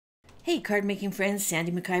Hey card making friends,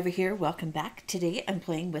 Sandi MacIver here. Welcome back. Today I'm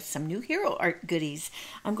playing with some new hero art goodies.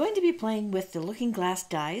 I'm going to be playing with the Looking Glass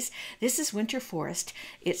dies. This is Winter Forest.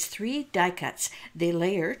 It's 3 die cuts. They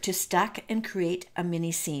layer to stack and create a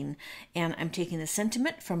mini scene. And I'm taking the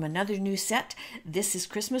sentiment from another new set. This is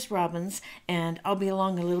Christmas Robins, and I'll be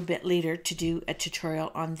along a little bit later to do a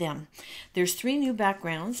tutorial on them. There's 3 new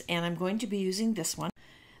backgrounds, and I'm going to be using this one.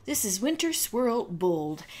 This is Winter Swirl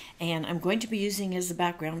Bold, and I'm going to be using as the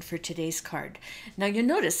background for today's card. Now you'll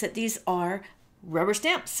notice that these are rubber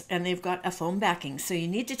stamps and they've got a foam backing. So you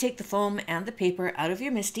need to take the foam and the paper out of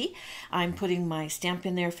your MISTI. I'm putting my stamp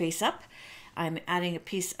in there face up. I'm adding a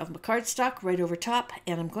piece of my cardstock right over top,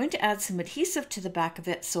 and I'm going to add some adhesive to the back of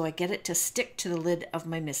it so I get it to stick to the lid of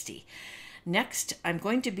my MISTI. Next, I'm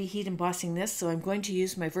going to be heat embossing this, so I'm going to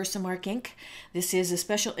use my Versamark ink. This is a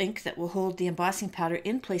special ink that will hold the embossing powder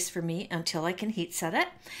in place for me until I can heat set it.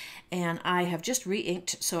 And I have just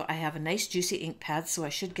re-inked, so I have a nice juicy ink pad, so I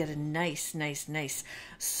should get a nice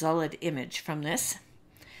solid image from this.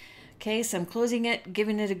 Okay, so I'm closing it,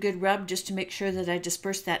 giving it a good rub just to make sure that I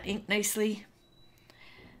disperse that ink nicely.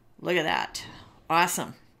 Look at that.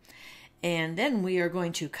 Awesome. And then we are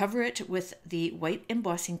going to cover it with the white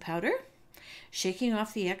embossing powder, shaking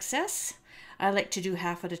off the excess. I like to do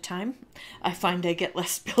half at a time. I find I get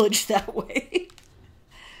less spillage that way.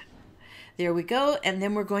 There we go, and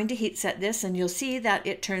then we're going to heat set this, and you'll see that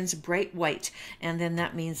it turns bright white, and then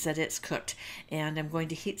that means that it's cooked. And I'm going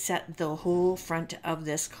to heat set the whole front of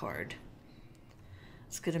this card.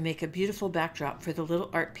 It's going to make a beautiful backdrop for the little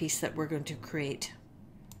art piece that we're going to create.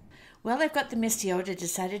 Well, I've got the MISTI out. I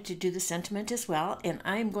decided to do the sentiment as well, and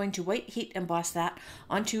I'm going to white heat emboss that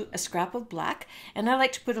onto a scrap of black, and I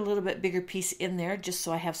like to put a little bit bigger piece in there just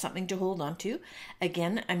so I have something to hold on to.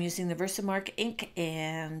 Again, I'm using the Versamark ink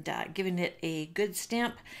and giving it a good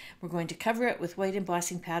stamp. We're going to cover it with white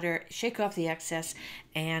embossing powder, shake off the excess,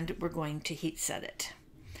 and we're going to heat set it.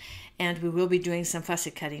 And we will be doing some fussy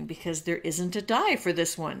cutting because there isn't a die for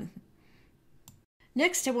this one.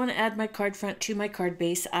 Next, I want to add my card front to my card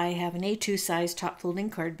base. I have an A2 size top folding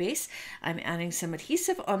card base. I'm adding some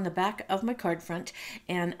adhesive on the back of my card front,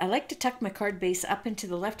 and I like to tuck my card base up into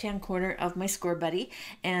the left-hand corner of my score buddy,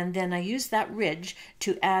 and then I use that ridge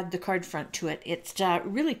to add the card front to it. It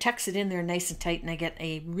really tucks it in there nice and tight, and I get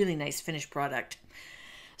a really nice finished product.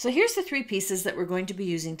 So here's the 3 pieces that we're going to be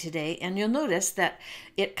using today, and you'll notice that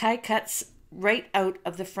it cuts right out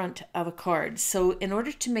of the front of a card. So in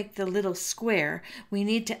order to make the little square, we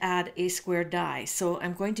need to add a square die. So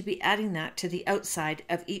I'm going to be adding that to the outside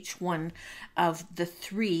of each one of the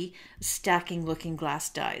 3 stacking looking glass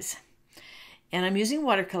dies. And I'm using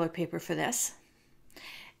watercolor paper for this.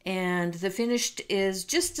 And the finished is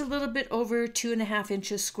just a little bit over 2.5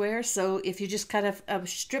 inches square. So if you just cut a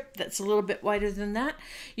strip that's a little bit wider than that,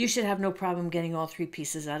 you should have no problem getting all 3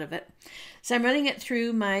 pieces out of it. So I'm running it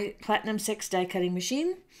through my Platinum 6 die cutting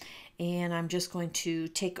machine, and I'm just going to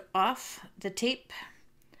take off the tape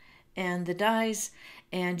and the dies,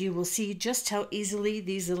 and you will see just how easily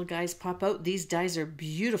these little guys pop out. These dies are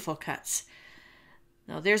beautiful cuts.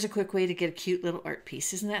 Now there's a quick way to get a cute little art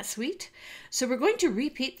piece. Isn't that sweet? So we're going to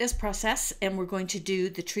repeat this process, and we're going to do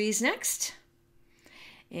the trees next.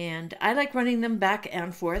 And I like running them back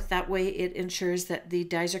and forth. That way it ensures that the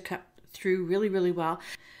dies are cut through really well.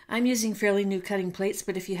 I'm using fairly new cutting plates,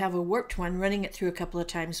 but if you have a warped one, running it through a couple of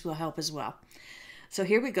times will help as well. So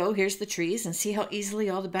here we go. Here's the trees, and see how easily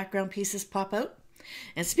all the background pieces pop out?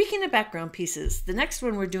 And speaking of background pieces, the next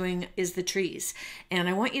one we're doing is the trees. And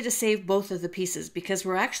I want you to save both of the pieces because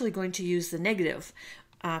we're actually going to use the negative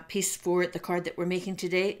piece for the card that we're making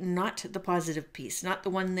today, not the positive piece, not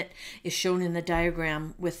the one that is shown in the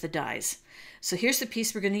diagram with the dies. So here's the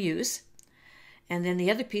piece we're going to use. And then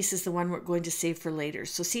the other piece is the one we're going to save for later.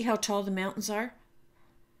 So see how tall the mountains are?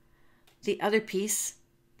 The other piece,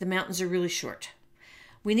 the mountains are really short.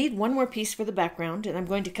 We need one more piece for the background, and I'm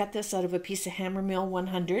going to cut this out of a piece of Hammer Mill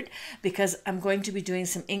 100 because I'm going to be doing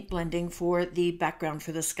some ink blending for the background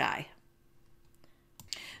for the sky.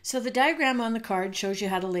 So the diagram on the card shows you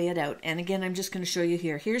how to lay it out, and again I'm just going to show you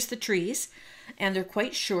here. Here's the trees, and they're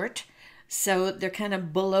quite short, so they're kind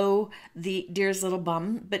of below the deer's little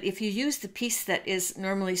bum, but if you use the piece that is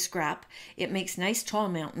normally scrap, it makes nice tall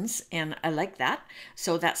mountains, and I like that,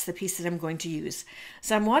 so that's the piece that I'm going to use.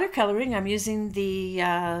 So I'm watercoloring. I'm using the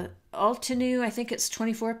Altenew, I think it's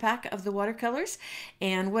 24 pack of the watercolors,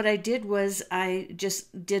 and what I did was I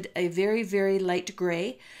just did a very light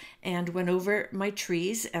gray, and went over my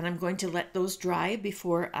trees, and I'm going to let those dry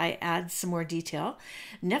before I add some more detail.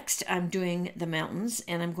 Next, I'm doing the mountains,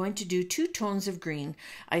 and I'm going to do 2 tones of green.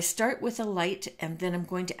 I start with a light, and then I'm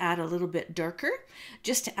going to add a little bit darker,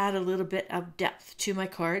 just to add a little bit of depth to my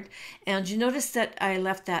card. And you notice that I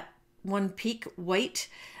left that one peak white.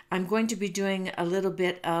 I'm going to be doing a little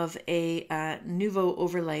bit of a Nuvo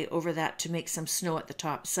overlay over that to make some snow at the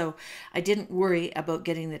top. So I didn't worry about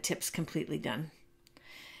getting the tips completely done.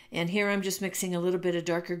 And here I'm just mixing a little bit of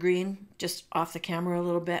darker green, just off the camera a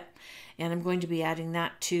little bit. And I'm going to be adding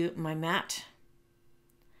that to my mat.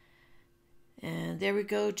 And there we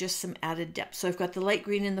go, just some added depth. So I've got the light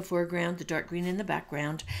green in the foreground, the dark green in the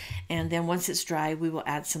background. And then once it's dry, we will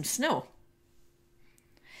add some snow.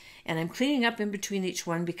 And I'm cleaning up in between each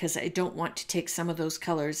one because I don't want to take some of those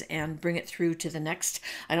colors and bring it through to the next.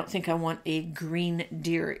 I don't think I want a green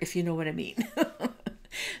deer, if you know what I mean.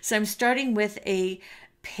 So I'm starting with a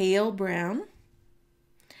pale brown,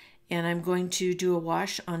 and I'm going to do a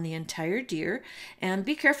wash on the entire deer. And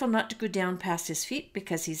be careful not to go down past his feet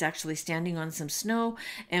because he's actually standing on some snow,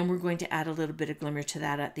 and we're going to add a little bit of glimmer to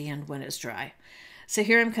that at the end when it's dry. So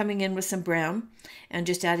here I'm coming in with some brown and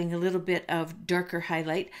just adding a little bit of darker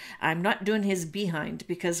highlight. I'm not doing his behind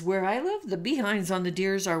because where I live, the behinds on the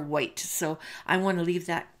deers are white. So I want to leave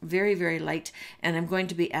that very, very light. And I'm going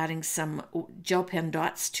to be adding some gel pen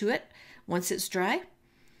dots to it once it's dry.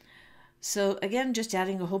 So again, just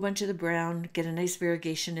adding a whole bunch of the brown, get a nice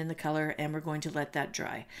variegation in the color, and we're going to let that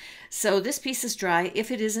dry. So this piece is dry.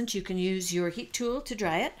 If it isn't, you can use your heat tool to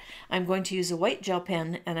dry it. I'm going to use a white gel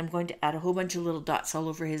pen, and I'm going to add a whole bunch of little dots all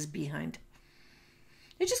over his behind.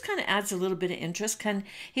 It just kind of adds a little bit of interest.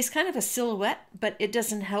 He's kind of a silhouette, but it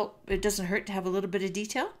doesn't hurt to have a little bit of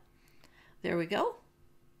detail. There we go.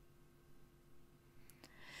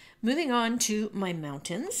 Moving on to my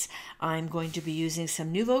mountains, I'm going to be using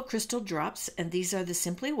some Nuvo crystal drops, and these are the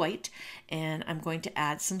Simply White, and I'm going to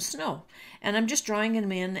add some snow. And I'm just drawing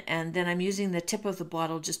them in, and then I'm using the tip of the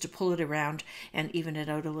bottle just to pull it around and even it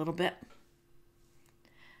out a little bit.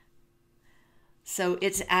 So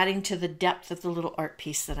it's adding to the depth of the little art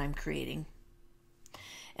piece that I'm creating.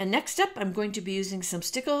 And next up, I'm going to be using some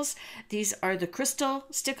Stickles. These are the crystal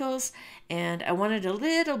Stickles, and I wanted a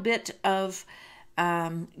little bit of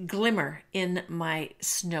glimmer in my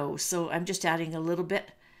snow. So I'm just adding a little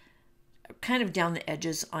bit kind of down the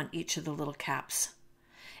edges on each of the little caps.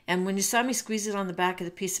 And when you saw me squeeze it on the back of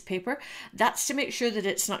the piece of paper, that's to make sure that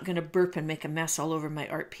it's not going to burp and make a mess all over my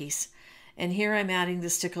art piece. And here I'm adding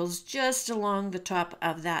the Stickles just along the top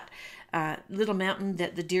of that little mountain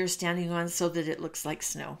that the deer is standing on so that it looks like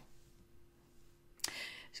snow.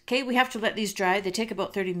 Okay, we have to let these dry. They take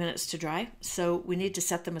about 30 minutes to dry, so we need to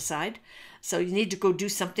set them aside. So you need to go do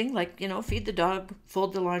something like, feed the dog,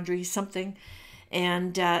 fold the laundry, something.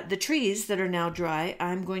 And the trees that are now dry,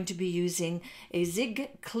 I'm going to be using a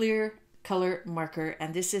Zig Clear color marker,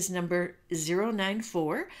 and this is number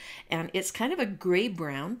 094, and it's kind of a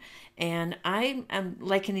gray-brown, and I am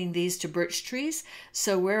likening these to birch trees.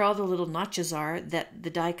 So where all the little notches are that the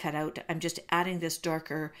die cut out, I'm just adding this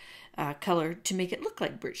darker color to make it look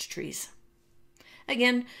like birch trees.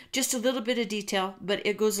 Again, just a little bit of detail, but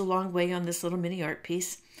it goes a long way on this little mini art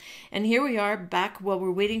piece. And here we are back while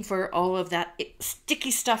we're waiting for all of that sticky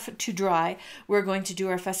stuff to dry. We're going to do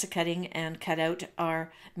our fuss of cutting and cut out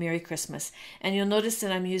our Merry Christmas. And you'll notice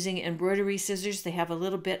that I'm using embroidery scissors. They have a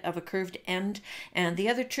little bit of a curved end. And the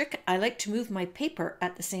other trick, I like to move my paper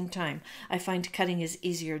at the same time. I find cutting is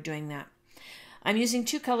easier doing that. I'm using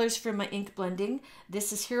 2 colors for my ink blending.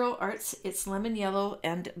 This is Hero Arts. It's lemon yellow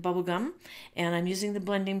and bubblegum. And I'm using the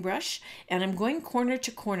blending brush. And I'm going corner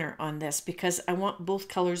to corner on this because I want both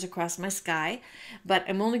colors across my sky. But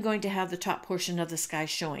I'm only going to have the top portion of the sky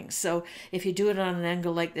showing. So if you do it on an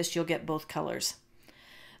angle like this, you'll get both colors.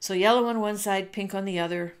 So yellow on one side, pink on the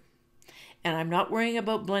other. And I'm not worrying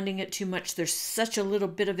about blending it too much. There's such a little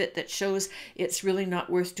bit of it that shows it's really not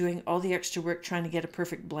worth doing all the extra work trying to get a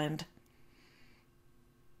perfect blend.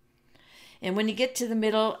 And when you get to the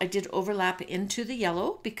middle, I did overlap into the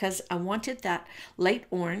yellow because I wanted that light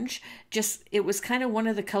orange. It was kind of one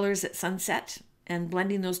of the colors at sunset, and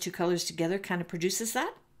blending those 2 colors together kind of produces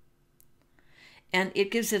that. And it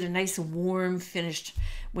gives it a nice warm finish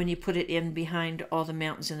when you put it in behind all the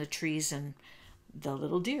mountains and the trees and the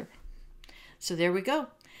little deer. So there we go.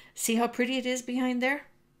 See how pretty it is behind there?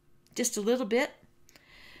 Just a little bit.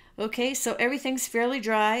 Okay, so everything's fairly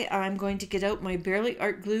dry. I'm going to get out my Barely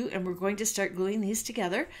Art glue and we're going to start gluing these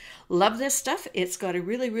together. Love this stuff. It's got a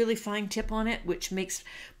really, really fine tip on it, which makes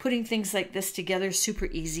putting things like this together super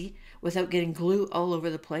easy without getting glue all over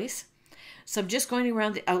the place. So I'm just going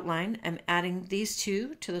around the outline. I'm adding these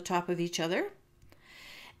two to the top of each other.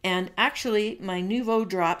 And actually, my Nuvo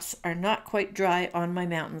drops are not quite dry on my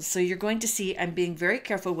mountains. So you're going to see I'm being very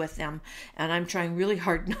careful with them. And I'm trying really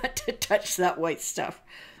hard not to touch that white stuff.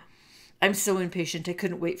 I'm so impatient. I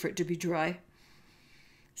couldn't wait for it to be dry.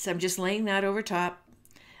 So I'm just laying that over top.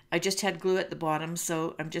 I just had glue at the bottom,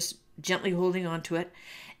 so I'm just gently holding on to it.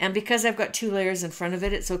 And because I've got 2 layers in front of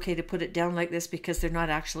it, it's okay to put it down like this because they're not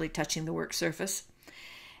actually touching the work surface.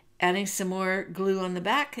 Adding some more glue on the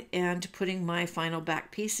back and putting my final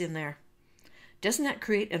back piece in there. Doesn't that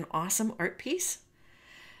create an awesome art piece?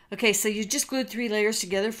 Okay, so you just glued 3 layers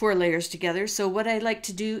together, 4 layers together. So what I like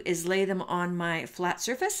to do is lay them on my flat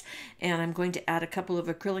surface, and I'm going to add a couple of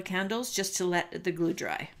acrylic handles just to let the glue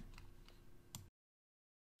dry.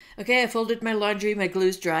 Okay, I folded my laundry, my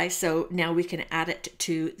glue's dry, so now we can add it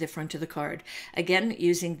to the front of the card. Again,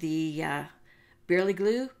 using the Barely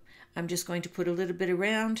glue, I'm just going to put a little bit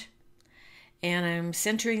around, and I'm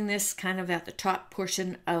centering this kind of at the top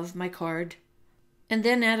portion of my card. And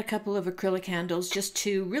then add a couple of acrylic handles just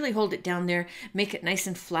to really hold it down there, make it nice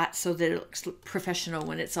and flat so that it looks professional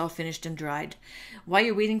when it's all finished and dried. While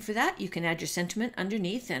you're waiting for that, you can add your sentiment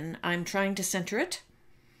underneath, and I'm trying to center it.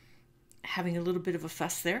 Having a little bit of a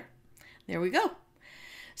fuss there. There we go.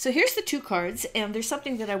 So here's the 2 cards, and there's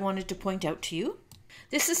something that I wanted to point out to you.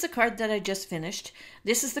 This is the card that I just finished.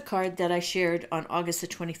 This is the card that I shared on August the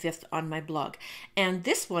 25th on my blog. And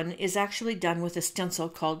this one is actually done with a stencil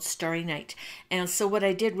called Starry Night. And so what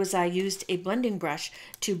I did was I used a blending brush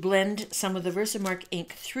to blend some of the Versamark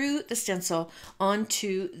ink through the stencil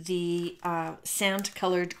onto the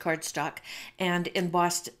sand-colored cardstock and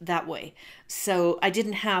embossed that way. So I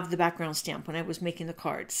didn't have the background stamp when I was making the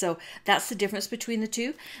card. So that's the difference between the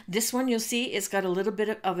two. This one, you'll see, it's got a little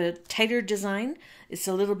bit of a tighter design. It's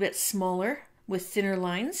a little bit smaller with thinner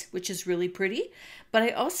lines, which is really pretty. But I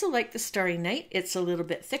also like the Starry Night. It's a little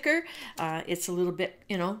bit thicker. It's a little bit,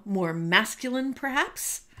 more masculine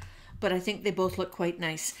perhaps. But I think they both look quite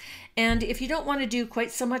nice. And if you don't want to do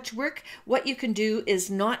quite so much work, what you can do is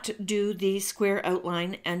not do the square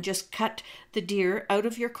outline and just cut the deer out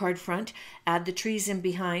of your card front, add the trees in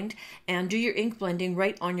behind, and do your ink blending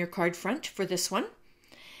right on your card front for this one.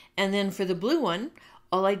 And then for the blue one,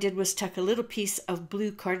 all I did was tuck a little piece of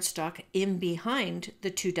blue cardstock in behind the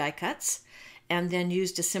 2 die cuts, and then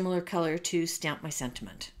used a similar color to stamp my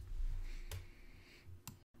sentiment.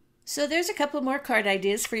 So there's a couple more card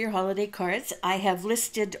ideas for your holiday cards. I have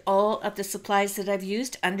listed all of the supplies that I've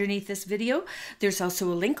used underneath this video. There's also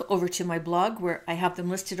a link over to my blog where I have them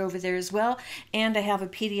listed over there as well. And I have a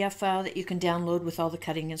PDF file that you can download with all the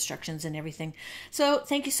cutting instructions and everything. So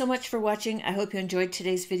thank you so much for watching. I hope you enjoyed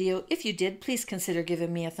today's video. If you did, please consider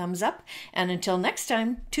giving me a thumbs up. And until next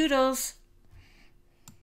time, toodles!